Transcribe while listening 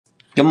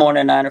Good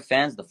morning, Niner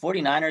fans. The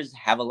 49ers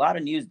have a lot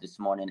of news this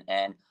morning.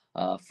 And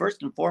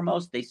first and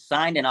foremost, they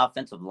signed an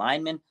offensive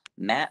lineman,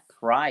 Matt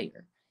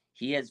Pryor.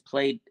 He has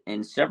played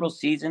in several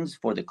seasons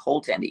for the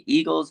Colts and the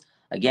Eagles.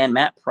 Again,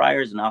 Matt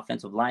Pryor is an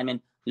offensive lineman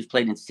who's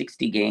played in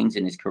 60 games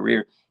in his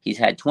career. He's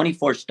had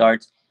 24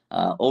 starts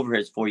over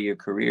his 4-year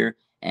career,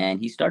 and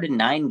he started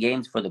 9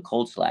 games for the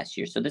Colts last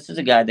year. So this is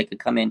a guy that could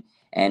come in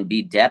and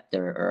be depth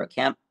or a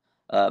camp,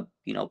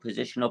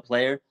 positional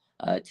player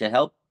to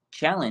help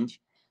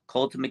challenge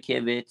Colton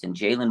McKivitz and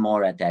Jalen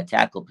Moore at that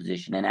tackle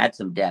position and add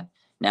some depth.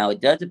 Now, it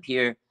does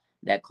appear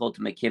that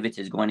Colton McKivitz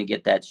is going to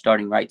get that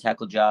starting right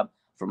tackle job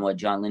from what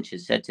John Lynch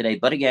has said today.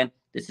 But again,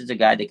 this is a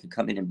guy that could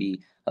come in and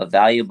be a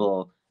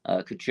valuable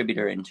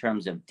contributor in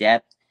terms of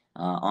depth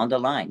on the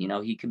line.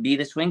 He could be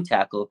the swing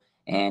tackle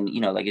and,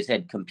 like I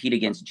said, compete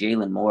against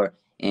Jalen Moore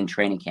in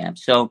training camp.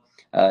 So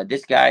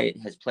this guy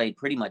has played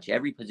pretty much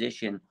every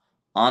position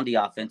on the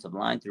offensive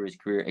line through his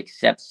career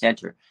except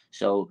center.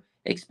 So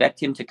expect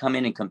him to come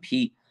in and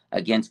compete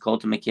against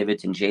Colton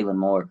McKivitz and Jalen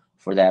Moore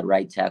for that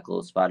right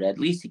tackle spot. At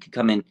least he could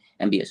come in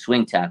and be a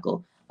swing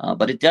tackle.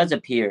 But it does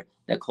appear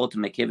that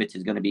Colton McKivitz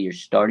is going to be your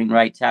starting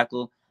right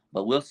tackle.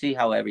 But we'll see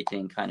how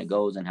everything kind of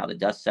goes and how the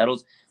dust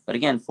settles. But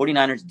again,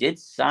 49ers did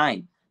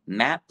sign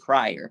Matt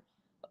Pryor,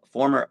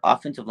 former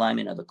offensive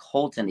lineman of the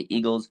Colts and the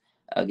Eagles,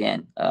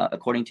 again,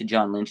 according to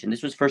John Lynch. And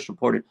this was first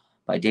reported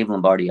by Dave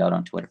Lombardi out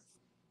on Twitter.